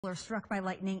Are struck by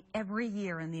lightning every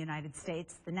year in the United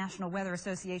States. The National Weather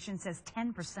Association says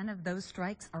 10% of those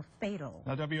strikes are fatal.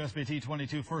 Now, WSBT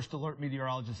 22 First Alert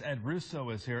meteorologist Ed Russo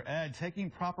is here. Ed,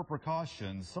 taking proper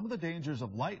precautions, some of the dangers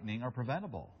of lightning are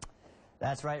preventable.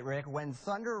 That's right, Rick. When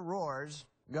thunder roars,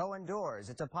 go indoors.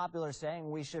 It's a popular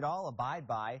saying we should all abide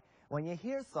by. When you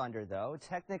hear thunder, though,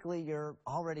 technically you're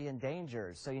already in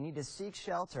danger, so you need to seek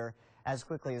shelter as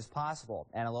quickly as possible.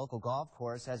 And a local golf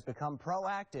course has become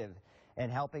proactive in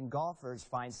helping golfers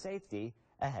find safety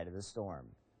ahead of the storm.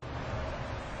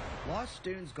 Lost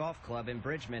Dunes Golf Club in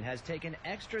Bridman has taken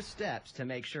extra steps to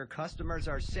make sure customers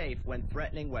are safe when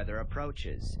threatening weather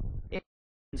approaches. It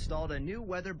installed a new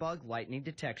WeatherBug lightning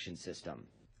detection system.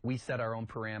 We set our own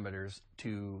parameters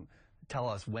to tell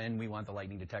us when we want the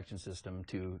lightning detection system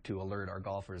to alert our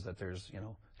golfers that there's,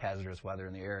 hazardous weather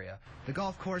in the area. The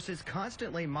golf course is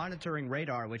constantly monitoring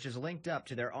radar, which is linked up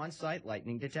to their on-site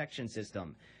lightning detection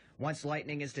system. Once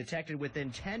lightning is detected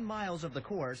within 10 miles of the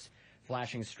course,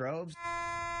 flashing strobes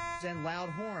and loud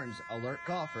horns alert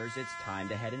golfers it's time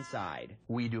to head inside.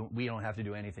 We don't have to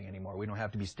do anything anymore. We don't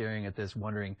have to be staring at this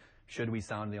wondering, should we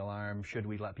sound the alarm? Should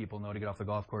we let people know to get off the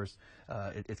golf course?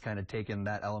 It's kind of taken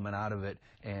that element out of it,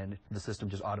 and the system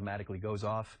just automatically goes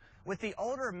off. With the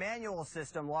older manual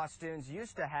system Lost Dunes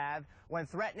used to have, when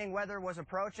threatening weather was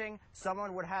approaching,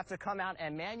 someone would have to come out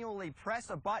and manually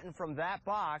press a button from that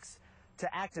box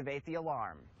to activate the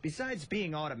alarm. Besides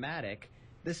being automatic,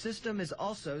 the system is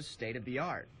also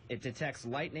state-of-the-art. It detects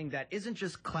lightning that isn't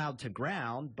just cloud to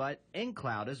ground, but in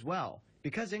cloud as well.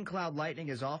 Because in-cloud lightning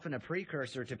is often a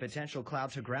precursor to potential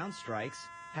cloud-to-ground strikes,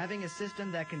 having a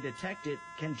system that can detect it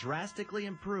can drastically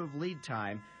improve lead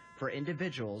time for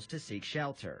individuals to seek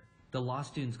shelter. The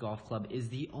Lost Dunes Golf Club is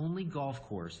the only golf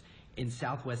course in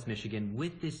Southwest Michigan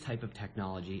with this type of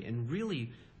technology, and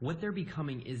really what they're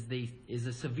becoming is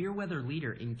a severe weather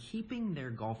leader in keeping their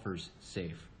golfers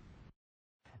safe.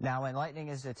 Now, when lightning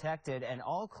is detected, an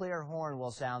all-clear horn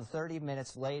will sound 30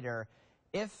 minutes later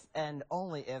if and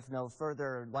only if no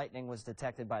further lightning was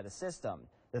detected by the system.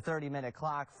 The 30-minute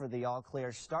clock for the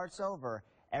all-clear starts over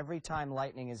every time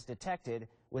lightning is detected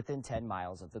within 10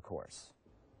 miles of the course.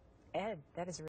 Ed, that is